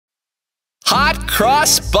Hot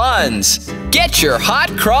Cross Buns. Get your Hot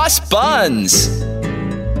Cross Buns.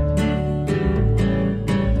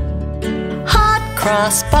 Hot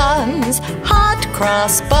Cross Buns, Hot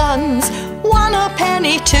Cross Buns. 1 a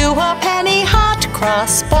penny, 2 a penny, Hot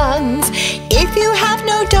Cross Buns. If you have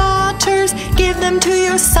no daughters, give them to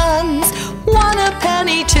your sons. 1 a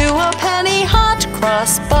penny, 2 a penny, Hot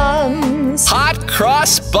Cross Buns. Hot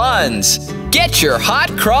Cross Buns. Get your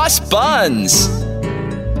Hot Cross Buns.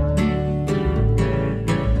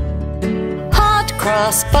 Hot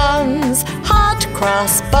Cross Buns, Hot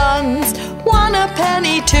Cross Buns. 1 a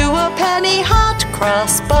penny, 2 a penny, Hot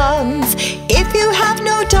Cross Buns. If you have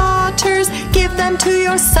no daughters, give them to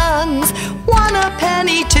your sons. 1 a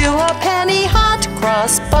penny, 2 a penny, Hot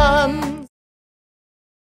Cross Buns.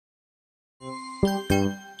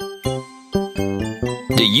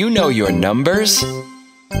 Do you know your numbers?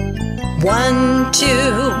 1,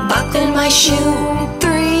 2, buckle my shoe.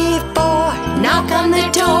 3, 4, knock on the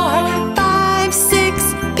door. 5,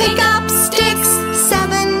 6, pick up sticks.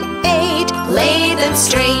 7, 8, lay them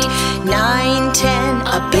straight. 9, 10,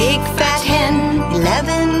 a big fat hen.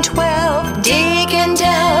 11, 12, dig and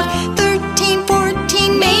delve. 13,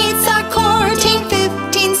 14, maids are courting.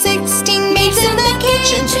 15, 16, maids in the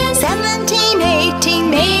kitchen. 17, 18,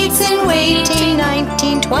 maids in waiting.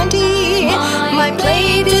 19, 20, my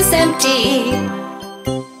plate is empty.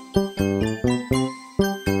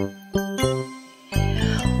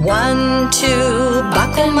 1, 2,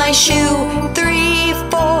 buckle my shoe. 3,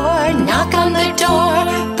 4, knock on the door.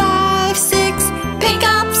 5, 6, pick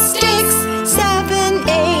up sticks. 7,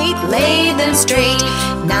 8, lay them straight.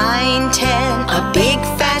 9, 10, a big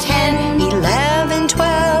fat hen. 11,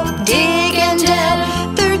 12, dig and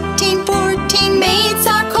delve. 13, 14, maids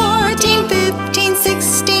are courting. 15,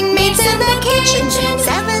 16, maids in the kitchen.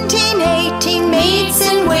 17, 18, maids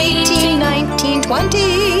in waiting. 19,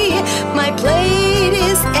 20, my plate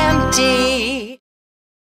is empty.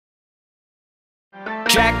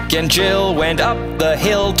 Jack and Jill went up the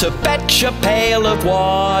hill to fetch a pail of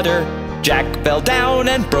water. Jack fell down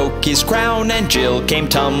and broke his crown, and Jill came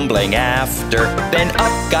tumbling after. Then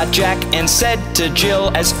up got Jack and said to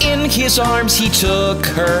Jill, as in his arms he took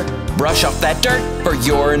her, brush off that dirt, for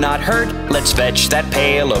you're not hurt. Let's fetch that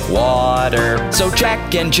pail of water. So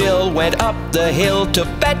Jack and Jill went up the hill to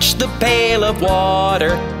fetch the pail of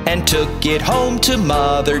water, and took it home to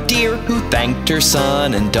Mother dear, who thanked her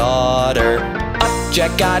son and daughter. Up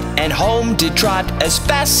Jack got and home did trot as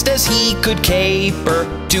fast as he could caper,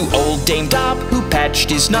 to old Dame Dob, who patched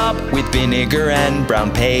his knob with vinegar and brown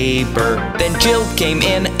paper. Then Jill came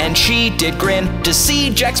in and she did grin to see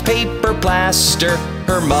Jack's paper plaster.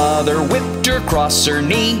 Her mother whipped her across her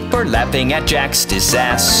knee for laughing at Jack's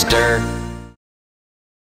disaster.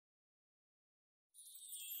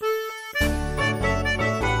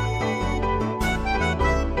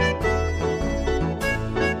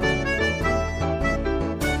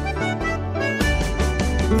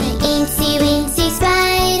 Incy Wincy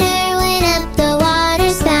Spider went up the water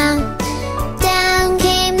spout. Down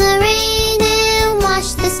came the rain and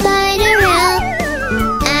washed the spider out.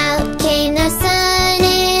 Out came the sun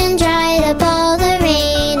and dried up all the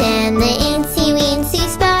rain, and the Incy Wincy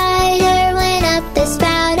Spider went up the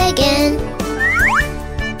spout again.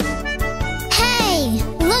 Hey,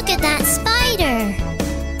 look at that spider!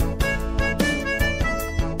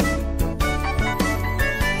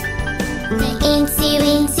 The Incy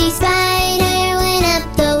Wincy Spider went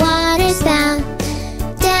up the water spout.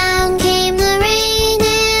 Down came the rain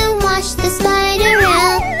and washed the spider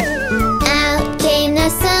out. Out came the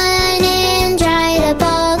sun and dried up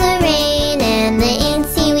all the rain, and the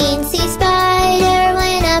Incy Wincy Spider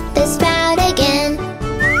went up the spout again.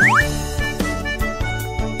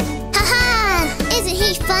 Ha-ha! Isn't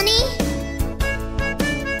he funny?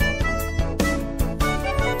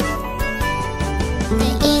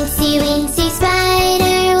 The Incy Wincy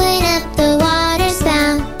Spider went up the water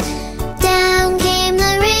spout. Down came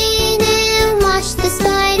the rain and washed the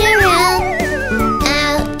spider out.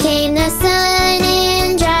 Out came the sun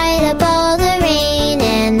and dried up all the rain,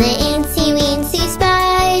 and the Incy Wincy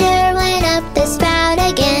Spider went up the spout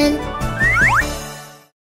again.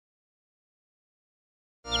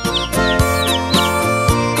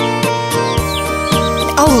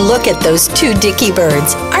 Oh, look at those 2 dicky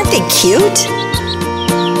birds. Aren't they cute?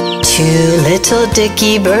 2 little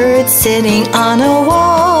dicky birds sitting on a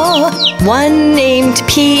wall. One named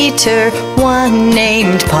Peter, one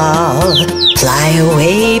named Paul. Fly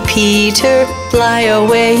away, Peter, fly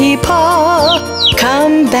away, Paul.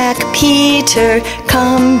 Come back, Peter,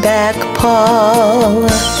 come back, Paul.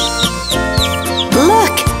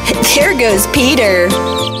 Look, there goes Peter.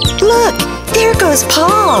 Look, There goes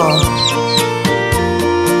Paul.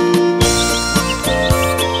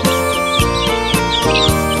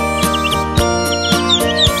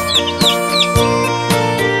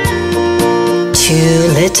 Two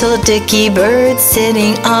little dicky birds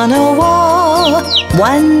sitting on a wall.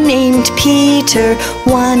 One named Peter,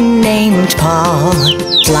 one named Paul.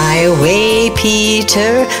 Fly away,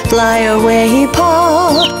 Peter, fly away,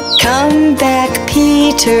 Paul. Come back,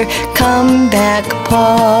 Peter, come back,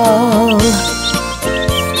 Paul.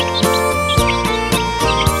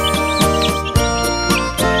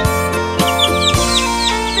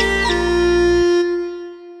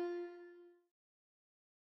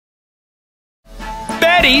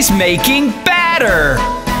 Betty's making batter.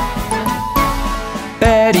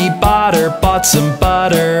 Betty Botter bought some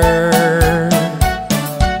butter.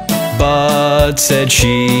 But, said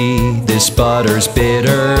she, this butter's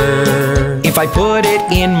bitter. If I put it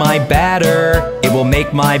in my batter, it will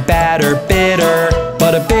make my batter bitter.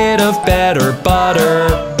 But a bit of better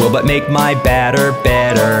butter will but make my batter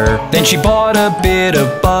better. Then she bought a bit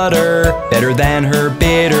of butter, better than her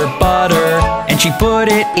bitter butter. And she put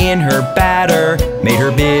it in her batter, made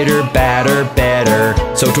her bitter batter better.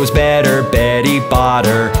 So 'twas better Betty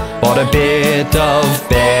Botter bought a bit of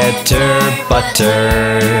better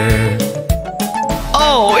butter.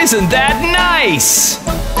 Oh, isn't that nice?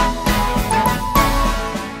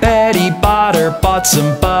 Betty Botter bought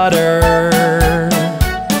some butter.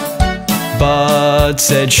 But,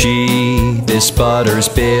 said she, this butter's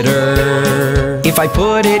bitter. If I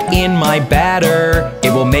put it in my batter,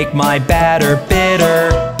 it will make my batter bitter.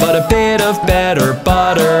 But a bit of better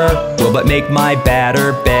butter will but make my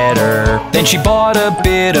batter better. Then she bought a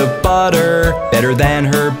bit of butter, better than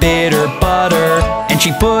her bitter butter. And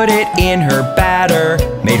she put it in her batter,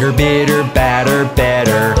 made her bitter batter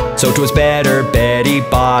better. So 'twas better Betty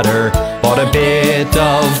Botter bought a bit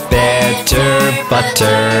of better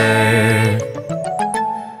butter.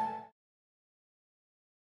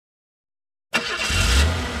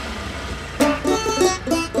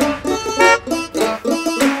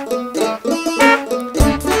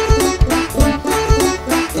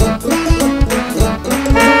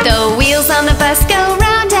 The wheels on the bus go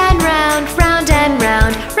round and round, round and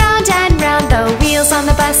round, round and round. The wheels on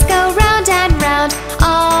the bus go round and round,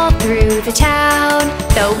 all through the town.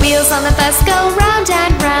 The wheels on the bus go round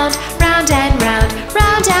and round, round and round,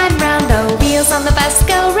 round and round. The wheels on the bus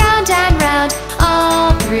go round and round,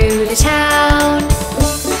 all through the town.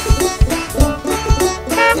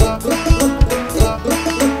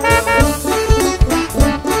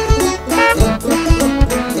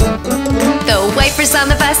 The wipers on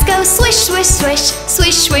the bus go swish, swish, swish,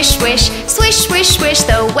 swish, swish, swish, swish, swish, swish.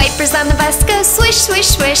 The wipers on the bus go swish, swish,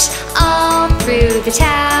 swish, all through the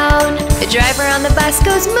town. The driver on the bus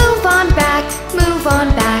goes move on back, move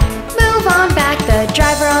on back, move on back. The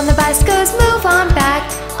driver on the bus goes move on back,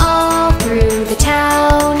 all through the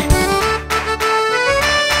town.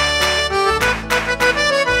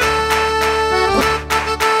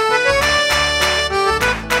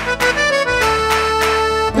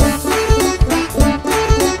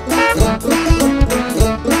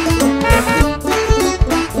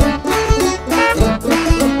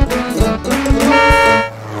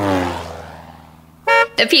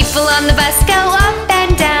 The people on the bus go up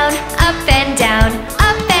and down, up and down,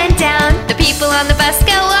 up and down. The people on the bus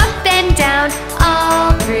go up and down,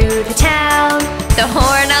 all through the town. The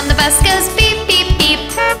horn on the bus goes beep, beep, beep,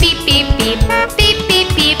 beep, beep, beep, beep,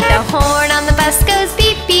 beep, beep. The horn on the bus goes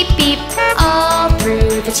beep, beep, beep, all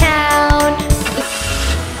through the town.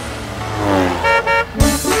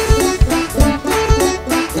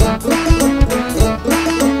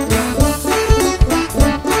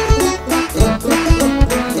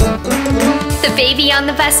 The baby on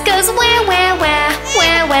the bus goes where, where, where,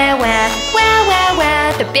 where, where, where, where, where,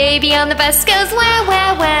 where. The baby on the bus goes where,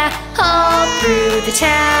 where, where, all through the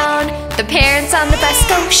town. The parents on the bus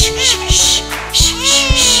go shh, shh, shh, shh,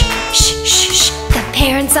 shh, shh, shh, shh. The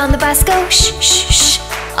parents on the bus go shh, shh, shh,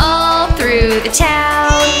 all through the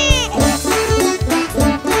town.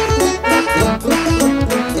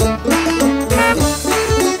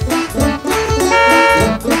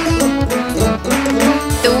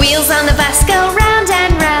 The wheels on the bus go round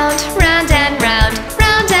and round, round and round,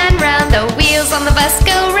 round and round. The wheels on the bus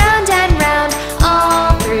go round and round,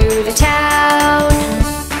 all through the town.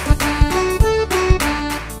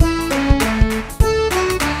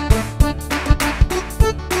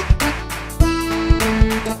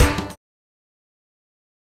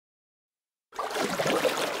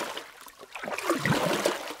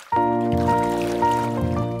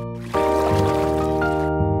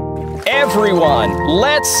 Everyone,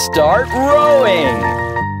 let's start rowing.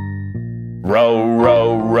 Row,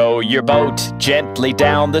 row, row your boat gently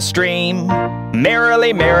down the stream.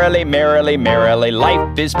 Merrily, merrily, merrily, merrily,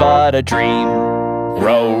 life is but a dream.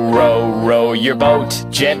 Row, row, row your boat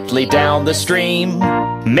gently down the stream.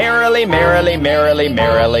 Merrily, merrily, merrily,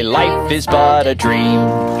 merrily, life is but a dream.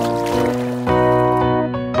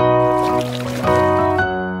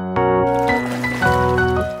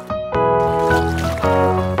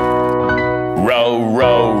 Row,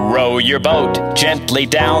 row, row your boat gently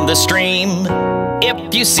down the stream.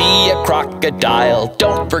 If you see a crocodile,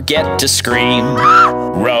 don't forget to scream.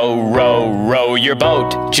 Row, row, row your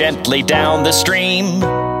boat gently down the stream.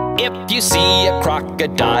 If you see a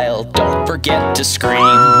crocodile, don't forget to scream.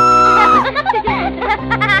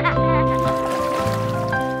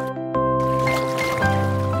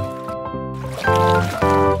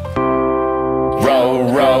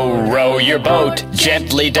 Row, row, row your boat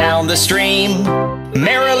gently down the stream.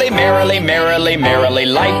 Merrily, merrily, merrily, merrily,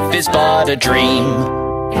 life is but a dream.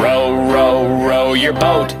 Row, row, row your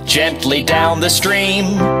boat gently down the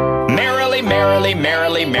stream. Merrily, merrily,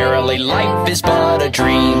 merrily, merrily, life is but a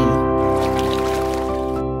dream.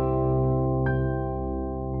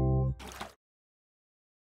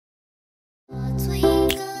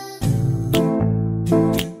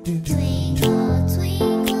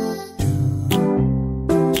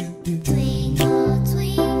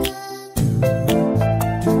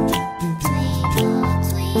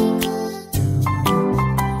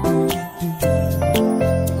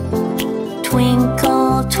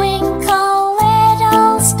 Twinkle, twinkle,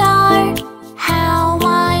 little star, how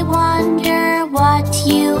I wonder what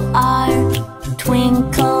you are.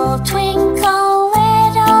 Twinkle, twinkle,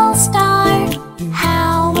 little star,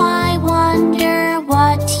 how I wonder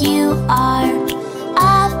what you are.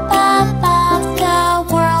 Up above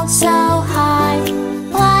the world so high,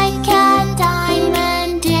 like a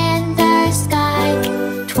diamond in the sky.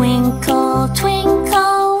 Twinkle,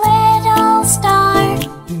 twinkle, little star,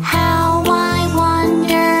 how I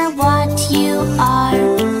wonder what you are.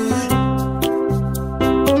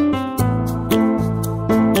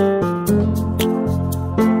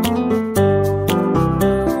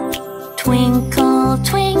 Twinkle,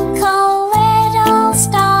 twinkle, little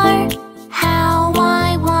star, how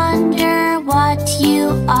I wonder what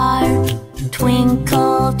you are.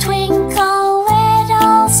 Twinkle, twinkle,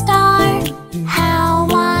 little star, how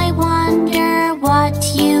I wonder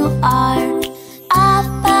what you are. Up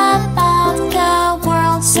above the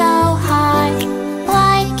world so high,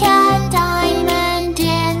 like a diamond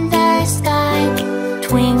in the sky.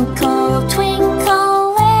 Twinkle,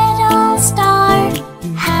 twinkle, little star,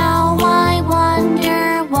 how I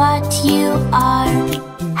wonder what you are.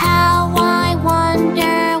 How I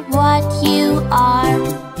wonder what you are.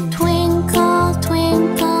 Twinkle,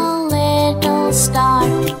 twinkle, little star.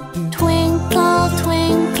 Twinkle,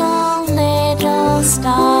 twinkle, little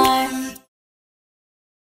star.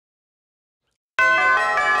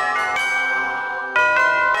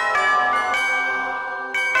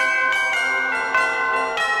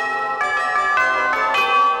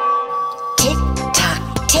 Tick tock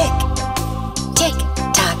tick, tick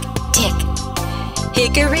tock tick.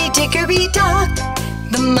 Hickory dickory dock,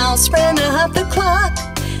 the mouse ran up the clock.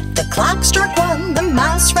 The clock struck one, the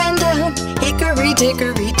mouse ran down. Hickory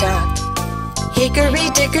dickory dock, hickory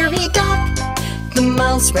dickory dock, the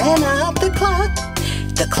mouse ran up the clock.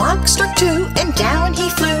 The clock struck two, and down he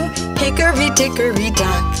flew. Hickory dickory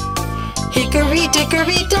dock, hickory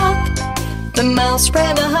dickory dock, the mouse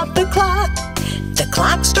ran up the clock. The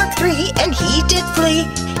clock struck three, and he did flee.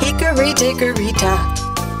 Hickory dickory dock.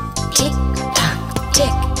 Tick tock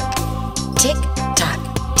tick, tick tock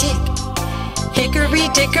tick. Hickory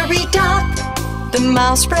dickory dock, the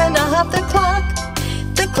mouse ran up the clock.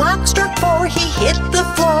 The clock struck four, he hit the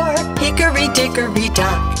floor. Hickory dickory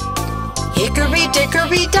dock, hickory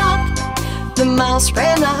dickory dock, the mouse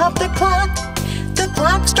ran up the clock. The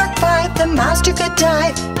clock struck five, the mouse took a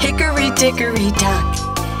dive. Hickory dickory dock,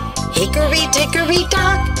 hickory dickory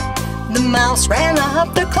dock, the mouse ran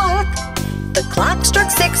up the clock. The clock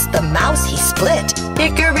struck six, the mouse he split.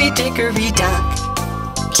 Hickory dickory dock.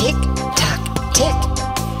 Tick tock tick,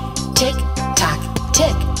 tick tock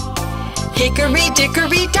tick. Hickory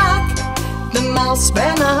dickory dock, the mouse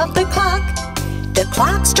ran up the clock. The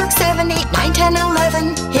clock struck 7, 8, 9, 10,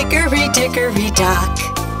 11. Hickory dickory dock,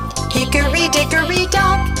 hickory dickory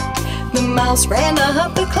dock, the mouse ran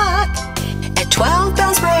up the clock. At 12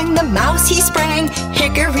 bells rang, the mouse he sprang.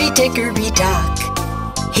 Hickory dickory dock,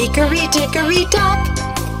 hickory dickory dock,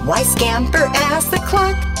 why scamper as the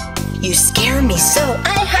clock? You scare me so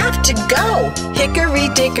I have to go. Hickory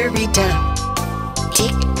dickory dock.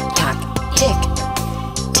 Tick tock tick,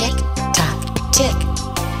 tick tock tick.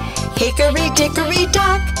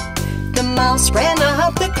 Hickory-dickory-dock, the mouse ran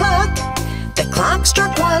up the clock. The clock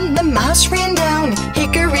struck 1, the mouse ran down.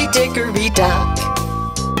 Hickory-dickory-dock.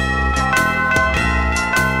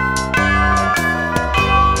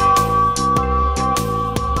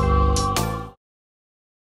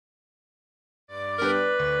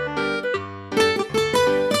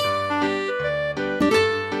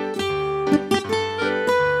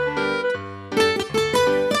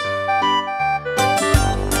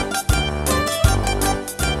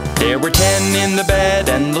 There were 10 in the bed,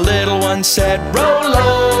 and the little one said, "Roll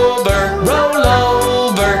over, roll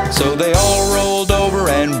over." So they all rolled over,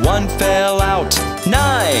 and 1 fell out.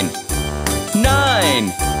 9,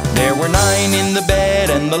 9. There were 9 in the bed,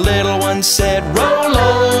 and the little one said, "Roll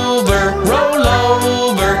over, roll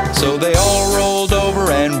over." So they all rolled over,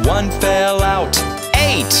 and 1 fell out.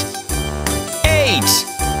 8, 8.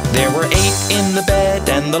 There were 8 in the bed,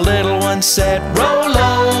 and the little one said, "Roll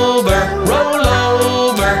over, roll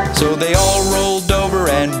over." So they all rolled over,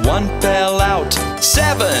 and 1 fell out.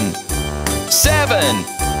 7, 7.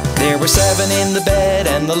 There were 7 in the bed,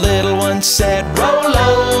 and the little one said, "Roll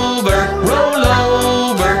over, roll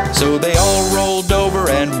over." So they all rolled over,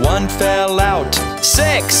 and 1 fell out.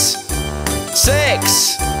 6,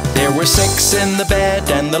 6. There were 6 in the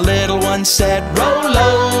bed, and the little one said, "Roll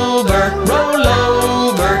over, roll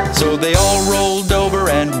over." So they all rolled over,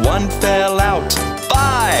 and 1 fell out.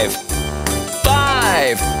 5,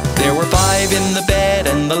 5. There were 5 in the bed,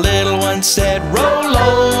 and the little one said, "Roll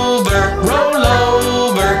over, roll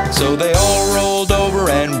over." So they all rolled over,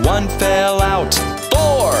 and 1 fell out.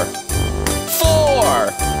 4,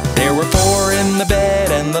 4. There were 4 in the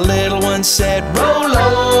bed, and the little one said, "Roll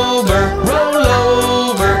over, roll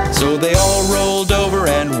over." So they all rolled over,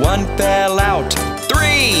 and 1 fell out.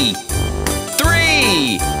 3,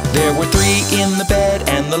 3. There were 3 in the bed,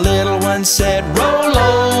 and the little one said, "Roll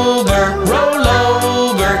over, roll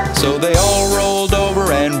over." So they all rolled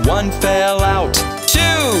over, and 1 fell out.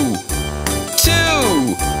 2,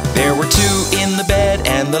 2. There were 2 in the bed,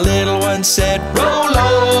 and the little one said, "Roll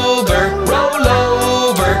over, roll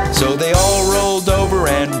over." So they all rolled over,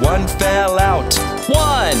 and 1 fell out.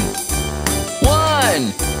 1,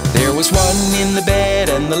 1. There was 1 in the bed,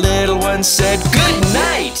 and the little one said, "Good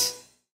night."